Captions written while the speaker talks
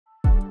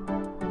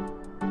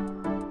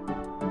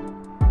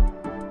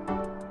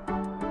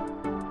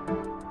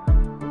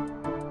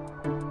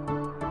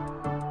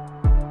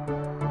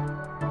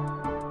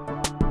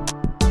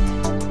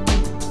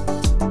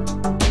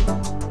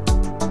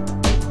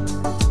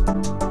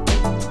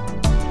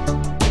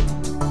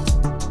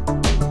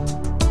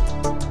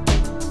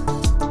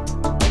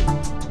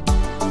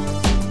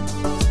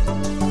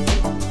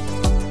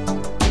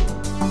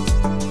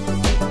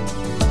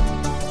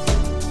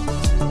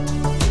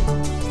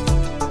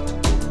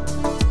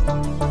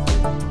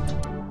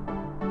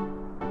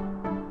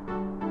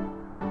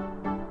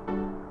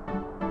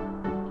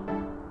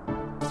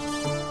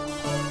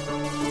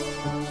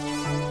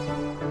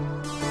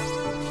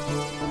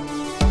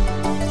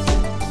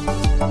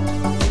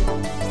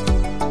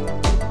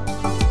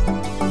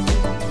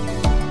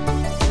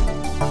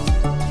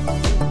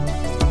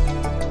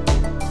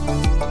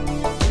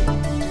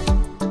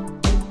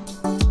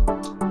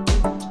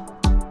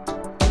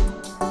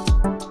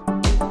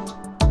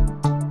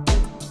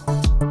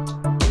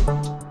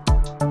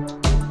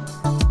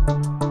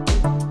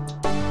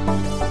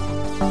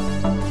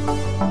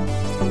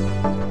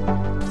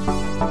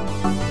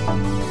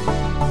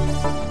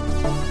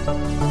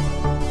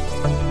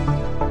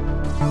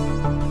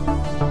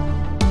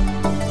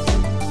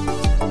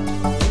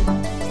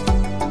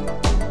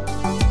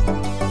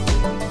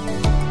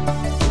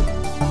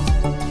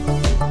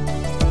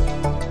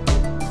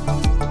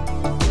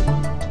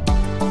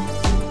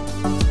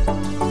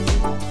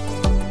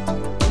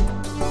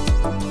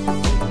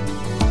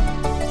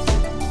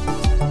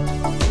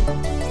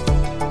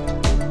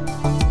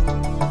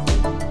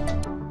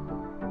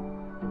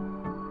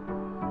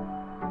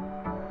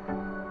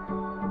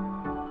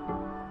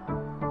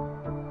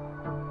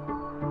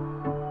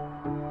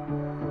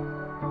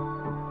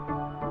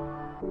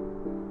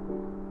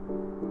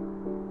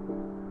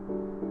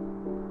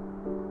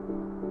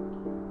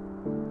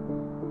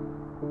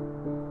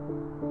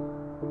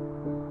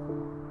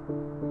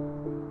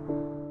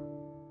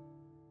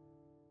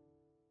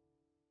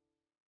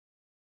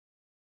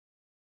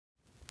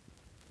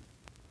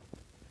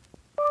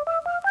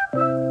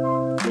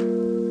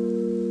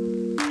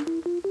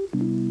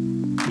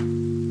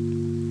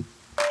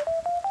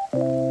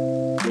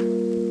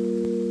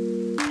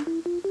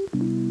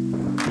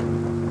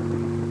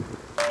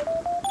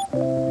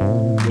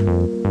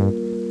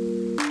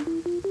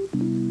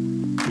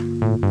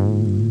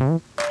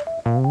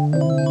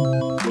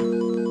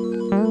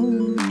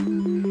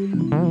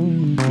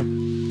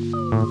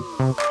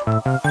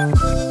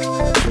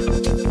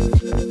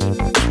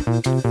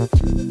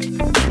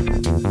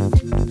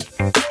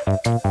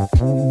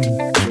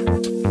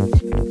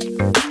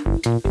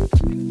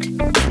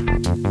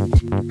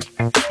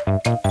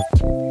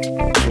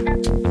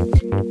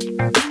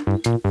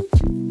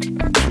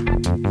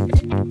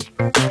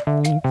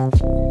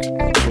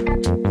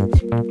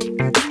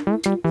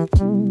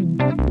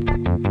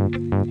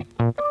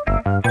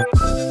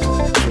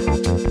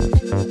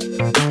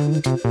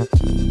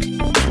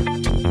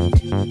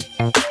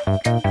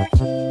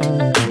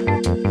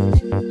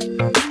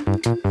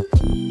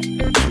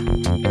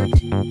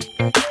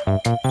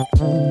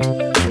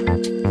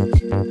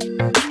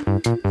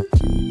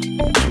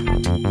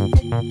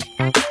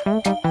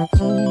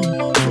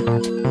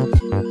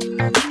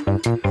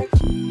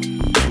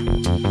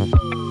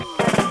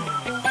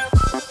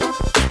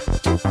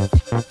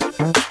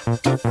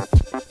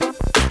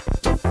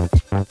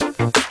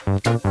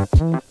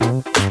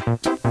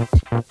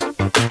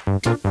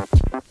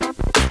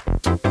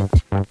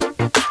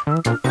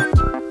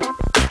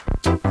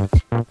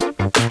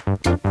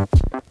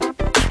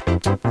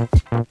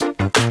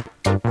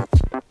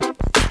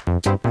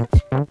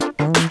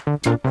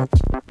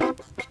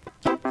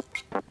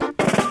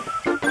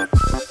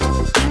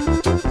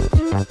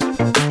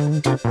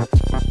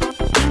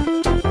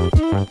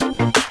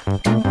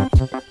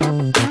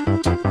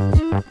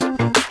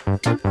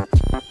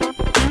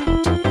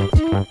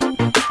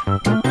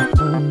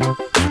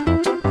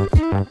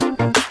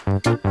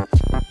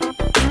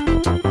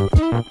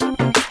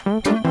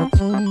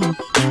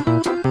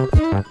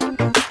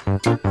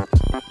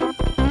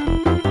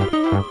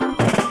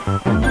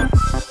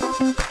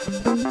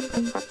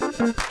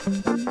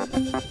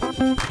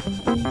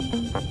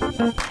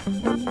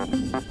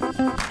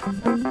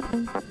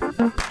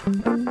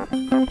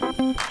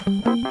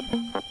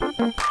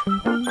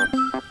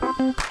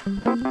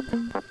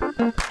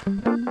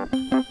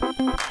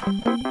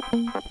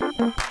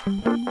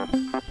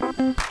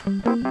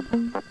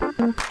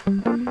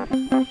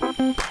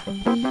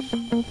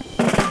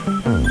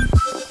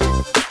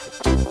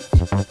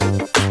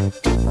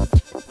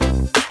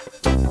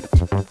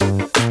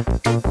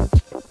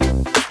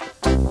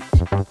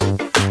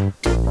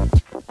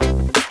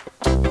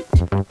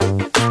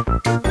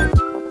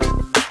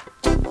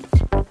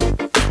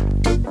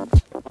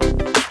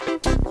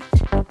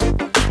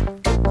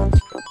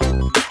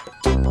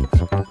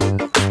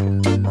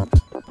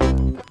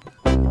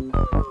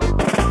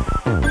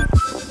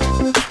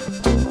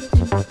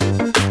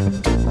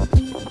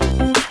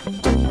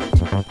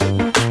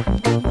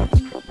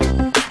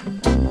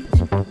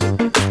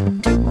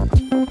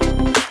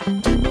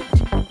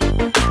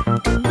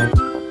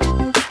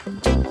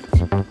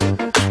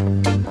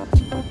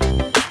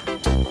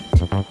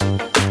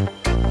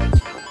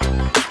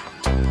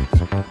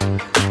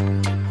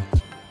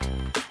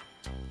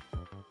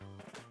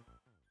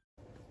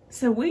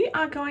So we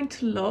are going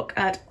to look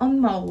at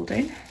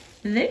unmoulding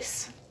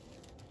this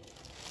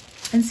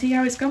and see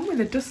how it's gone with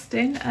the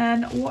dusting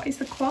and what is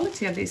the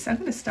quality of this. I'm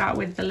going to start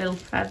with the little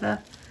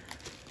feather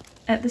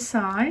at the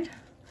side,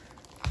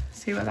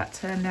 see what that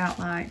turned out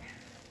like.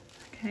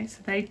 Okay,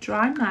 so they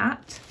dry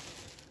matte,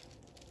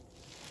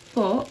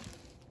 but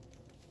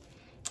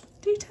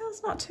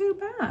detail's not too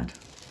bad.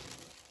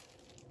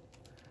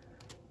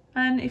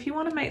 And if you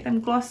want to make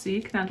them glossy,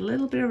 you can add a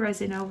little bit of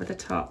resin over the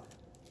top.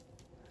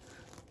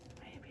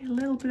 A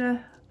little bit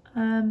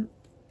of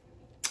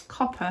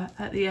copper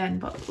at the end,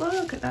 but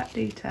look at that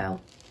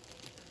detail.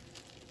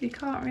 You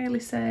can't really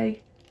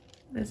say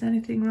there's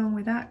anything wrong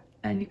with that,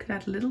 and you could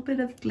add a little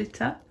bit of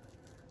glitter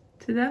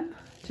to them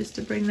just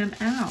to bring them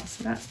out.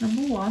 So that's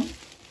number one.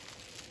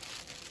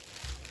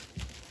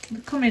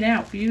 They're coming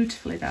out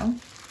beautifully though.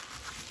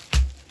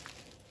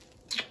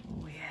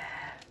 Oh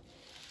yeah.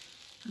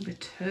 Number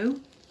two.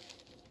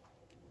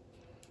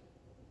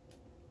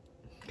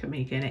 Look at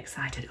me getting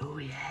excited. Oh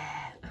yeah.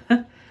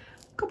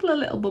 Couple of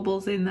little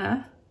bubbles in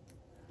there,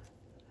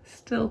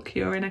 still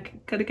curing. I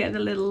gotta get the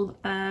little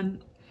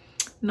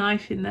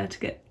knife in there to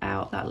get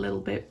out that little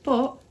bit,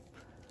 but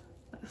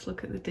let's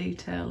look at the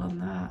detail on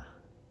that.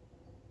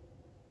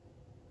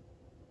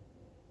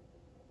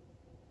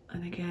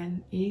 And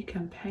again, you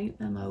can paint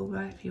them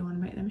over if you want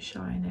to make them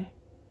shiny,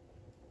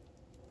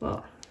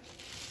 but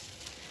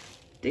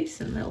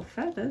decent little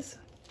feathers,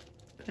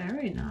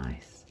 very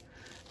nice.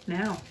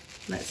 Now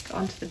let's go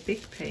on to the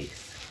big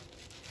piece,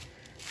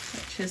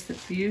 which is the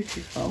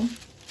beautiful,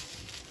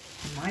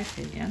 in my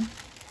opinion,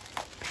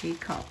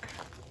 peacock.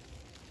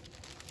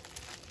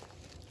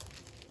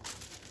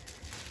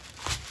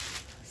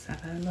 Let's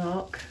have a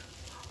look.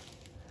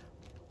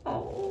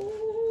 Oh!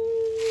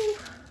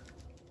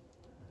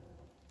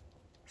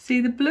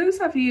 See, the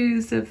blues I've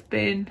used have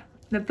been,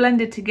 they're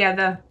blended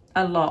together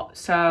a lot,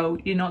 so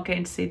you're not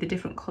getting to see the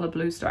different colour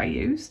blues that I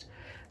used,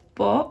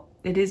 but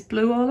it is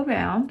blue all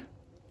around.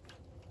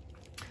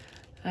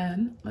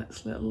 And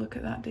let's look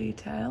at that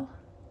detail.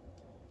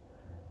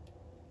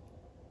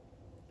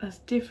 There's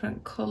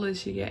different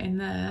colours you get in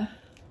there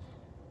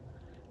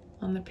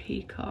on the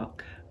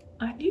peacock,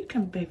 and you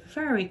can be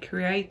very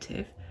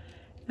creative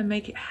and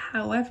make it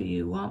however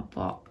you want,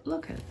 but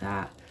look at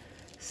that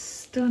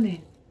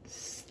stunning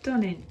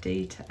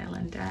detail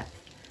and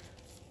depth.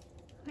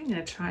 I'm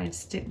going to try and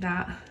stick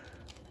that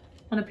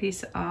on a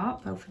piece of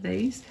art, both of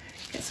these,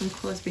 get some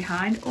colours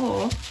behind,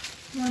 or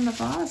one of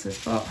the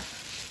vases, but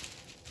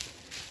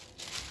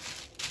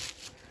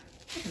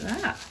look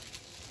at that.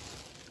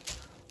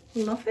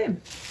 Love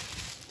him.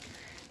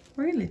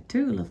 Really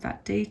do love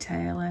that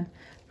detail, and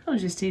I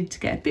just need to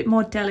get a bit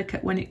more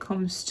delicate when it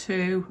comes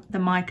to the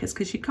micas,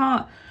 because you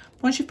can't,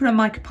 once you put a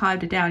mica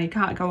powder down, you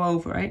can't go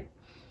over it.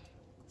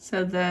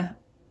 So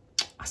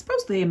I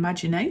suppose the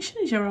imagination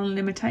is your own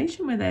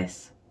limitation with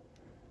this.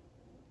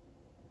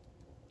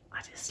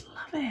 I just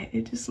love it.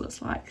 It just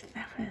looks like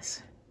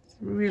feathers. It's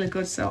really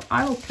good. So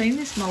I will clean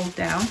this mould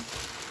down,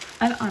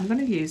 and I'm going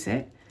to use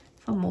it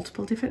for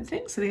multiple different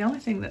things. So the only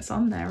thing that's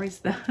on there is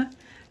the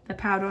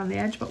powder on the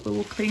edge, but we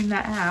will clean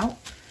that out.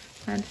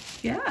 And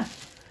yeah,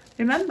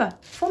 remember,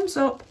 thumbs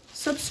up,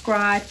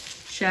 subscribe,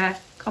 share,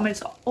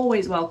 comments are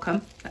always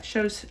welcome. That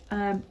shows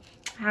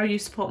how you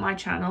support my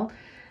channel.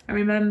 And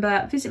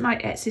remember, visit my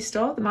Etsy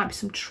store. There might be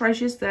some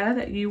treasures there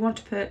that you want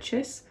to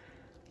purchase,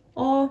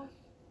 or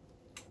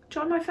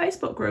join my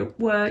Facebook group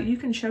where you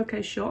can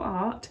showcase your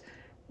art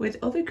with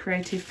other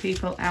creative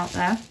people out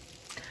there.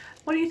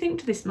 What do you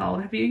think to this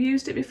mould? Have you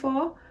used it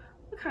before?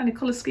 What kind of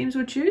colour schemes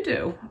would you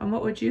do? And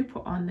what would you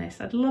put on this?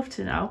 I'd love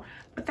to know.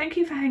 But thank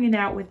you for hanging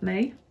out with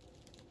me.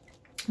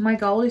 My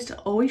goal is to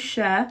always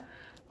share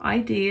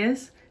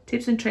ideas,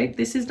 tips and tricks.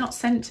 This is not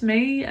sent to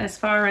me, as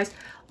far as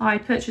I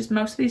purchased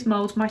most of these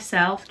moulds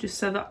myself, just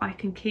so that I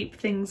can keep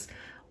things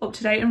up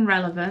to date and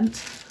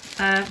relevant.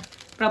 But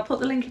I'll put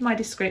the link in my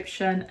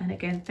description. And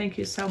again, thank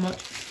you so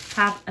much.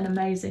 Have an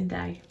amazing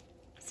day.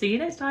 See you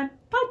next time.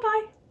 Bye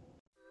bye.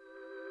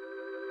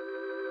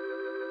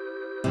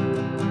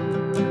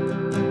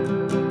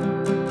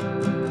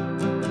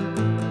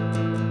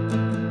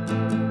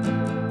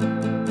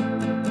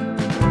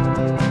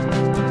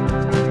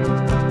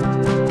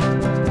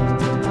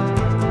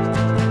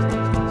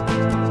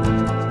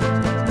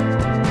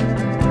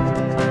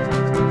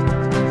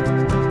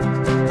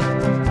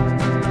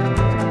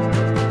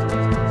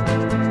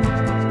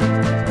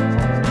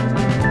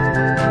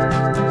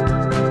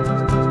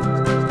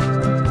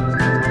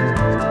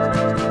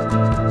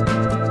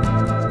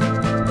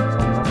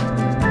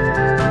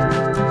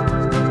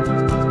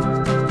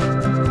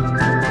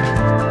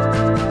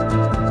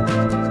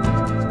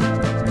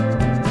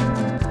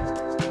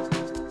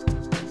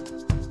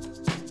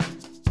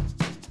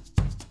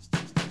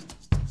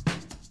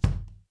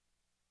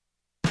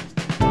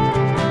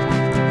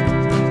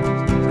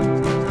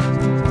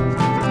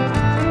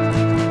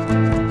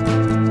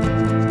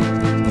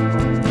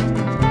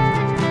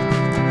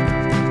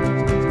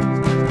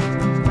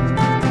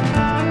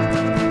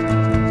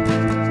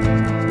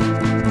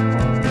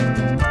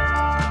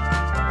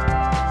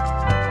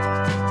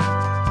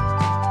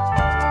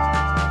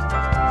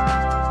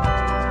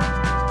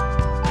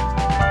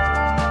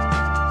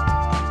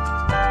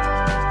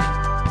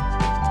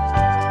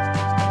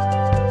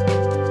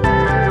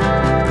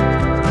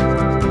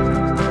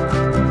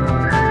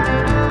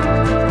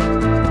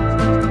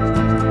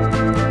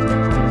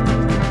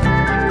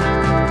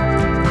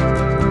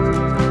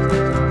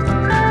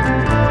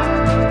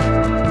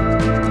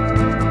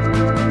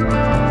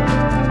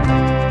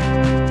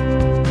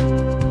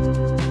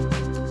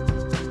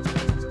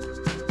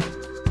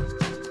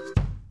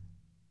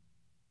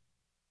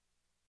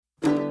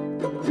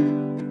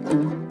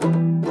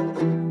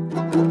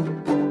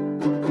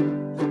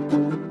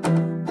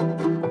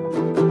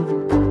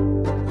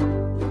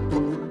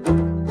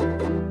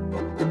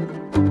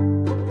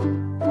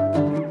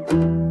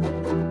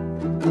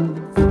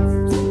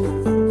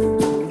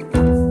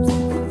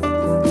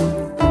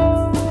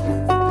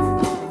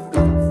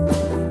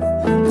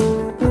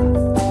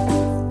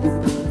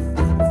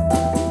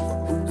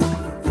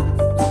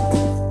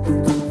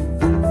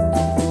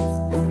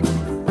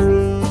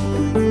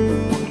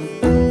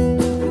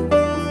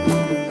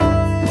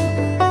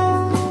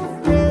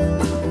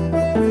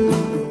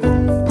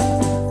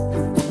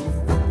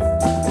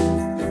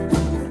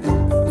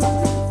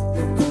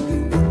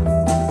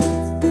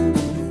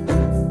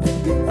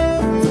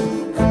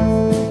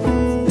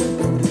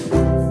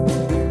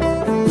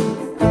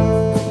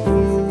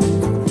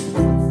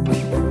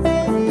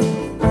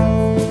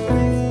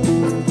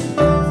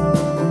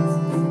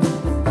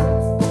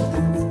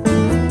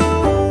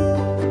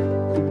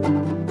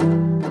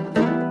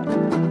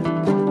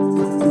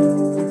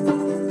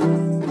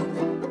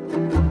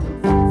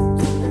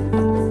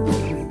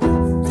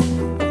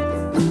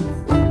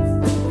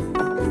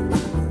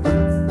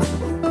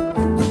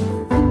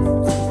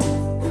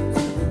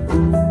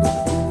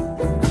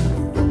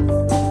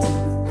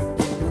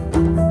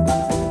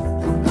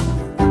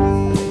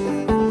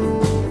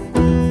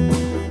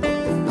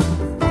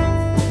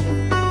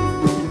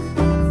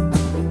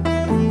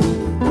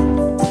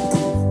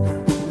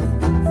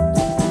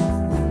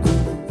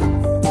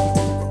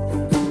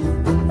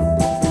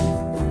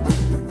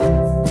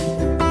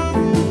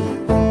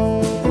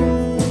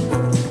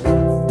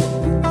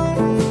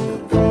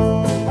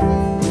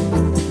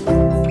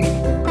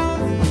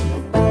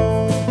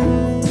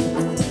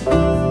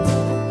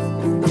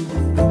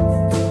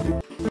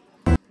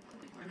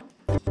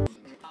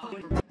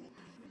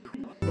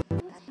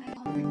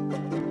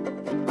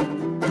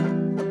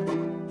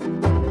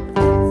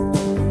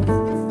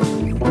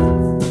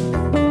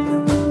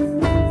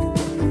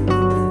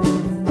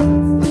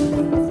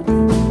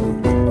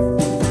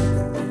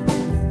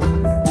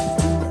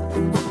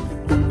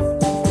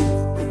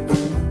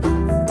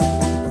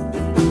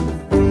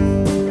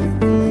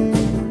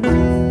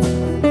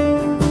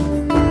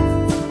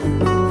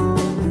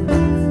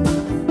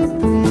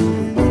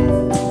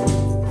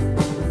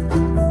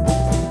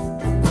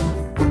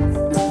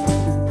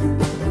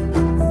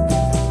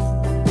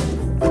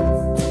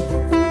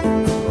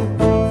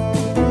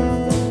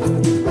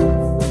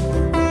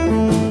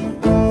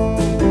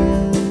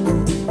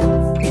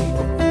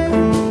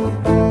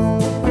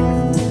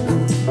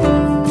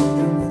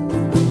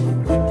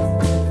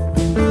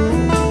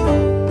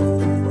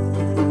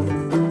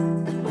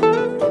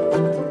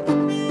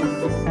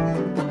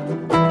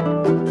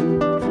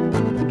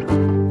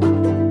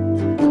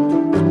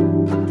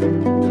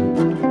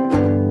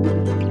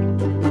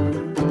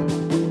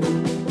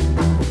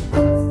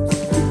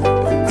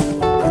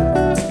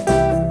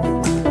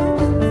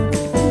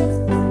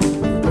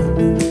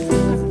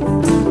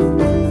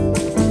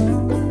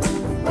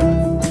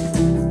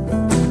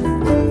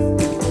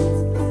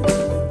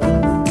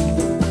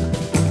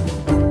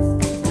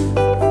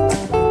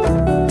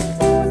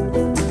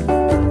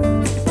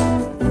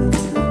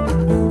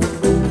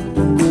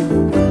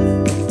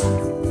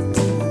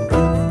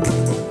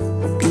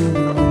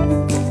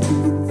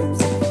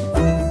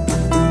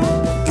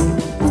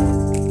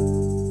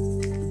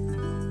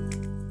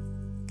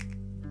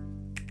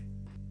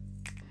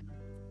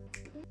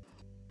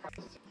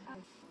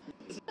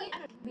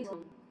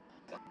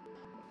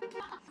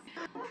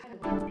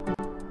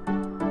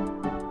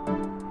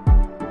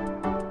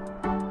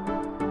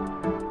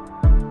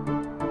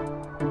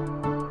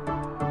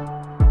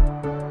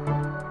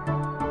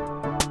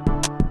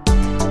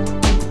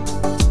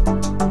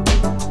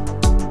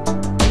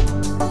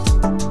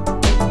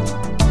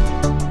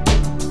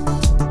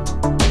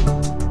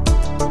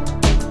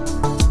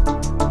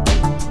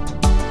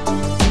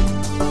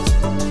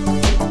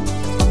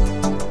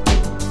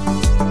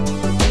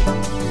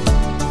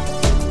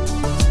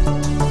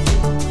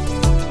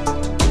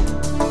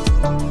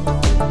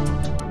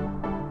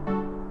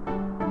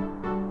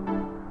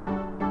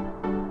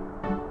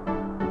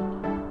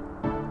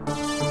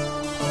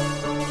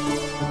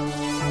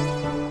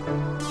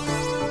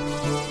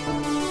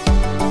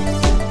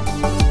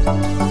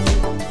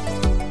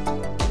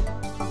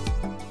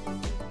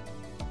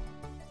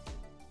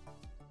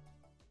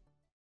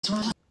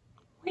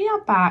 We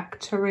are back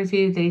to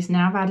review these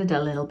now. I've added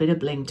a little bit of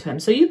bling to them.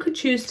 So you could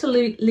choose to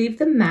leave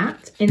them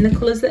matte in the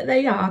colours that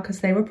they are because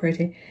they were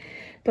pretty.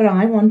 But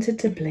I wanted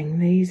to bling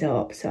these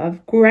up. So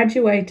I've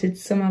graduated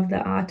some of the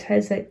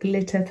Arteza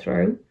glitter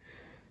through.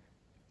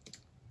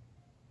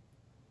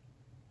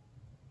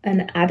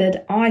 And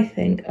added, I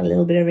think, a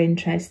little bit of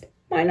interest.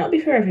 Might not be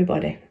for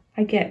everybody.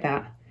 I get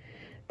that.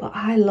 But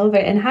I love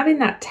it. And having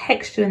that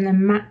texture and the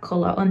matte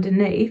colour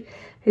underneath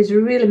has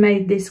really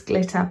made this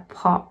glitter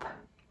pop.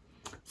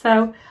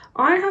 So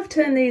I have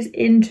turned these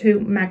into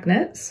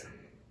magnets.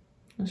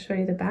 I'll show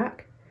you the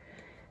back.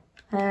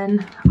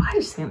 And I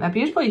just think they're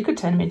beautiful. You could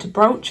turn them into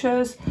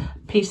brooches,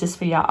 pieces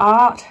for your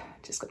art.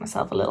 Just got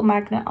myself a little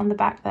magnet on the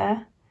back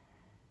there.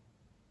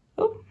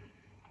 Oh,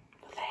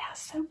 they are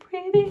so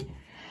pretty.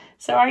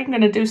 So I'm going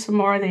to do some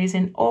more of these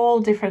in all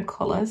different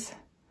colours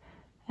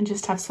and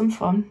just have some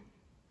fun.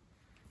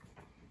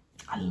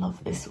 I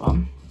love this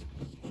one.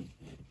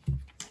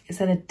 Is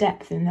there a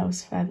depth in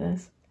those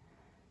feathers?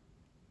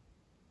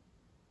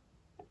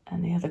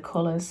 And the other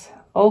colours,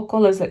 all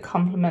colours that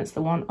complements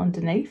the one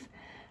underneath.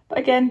 But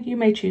again, you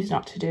may choose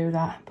not to do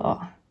that,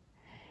 but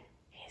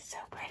he's so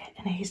pretty.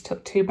 And he's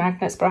took 2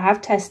 magnets, but I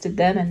have tested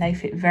them and they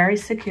fit very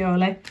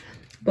securely.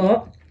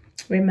 But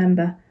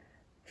remember,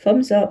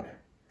 thumbs up,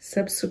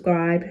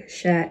 subscribe,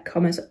 share,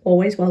 comments,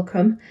 always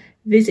welcome.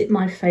 Visit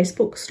my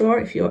Facebook store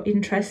if you're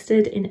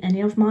interested in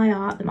any of my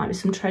art. There might be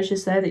some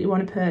treasures there that you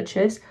want to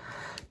purchase.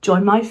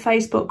 Join my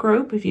Facebook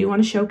group if you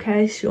want to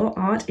showcase your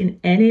art in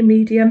any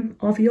medium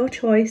of your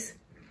choice.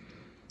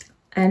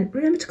 And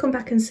remember to come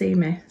back and see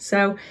me.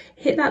 So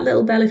hit that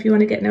little bell if you want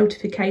to get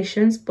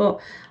notifications. But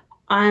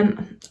I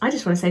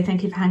just want to say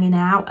thank you for hanging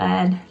out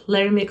and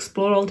letting me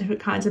explore all different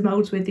kinds of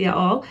molds with you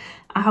all.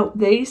 I hope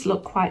these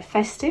look quite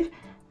festive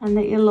and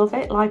that you love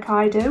it like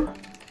I do.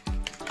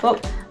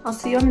 But I'll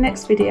see you on the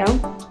next video.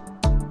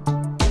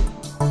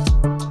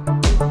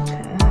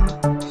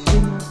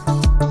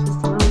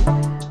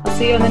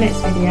 See you on the next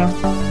video.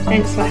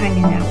 Thanks for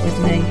hanging out with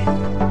me.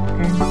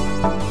 And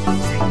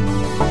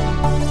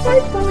bye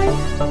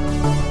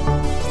bye.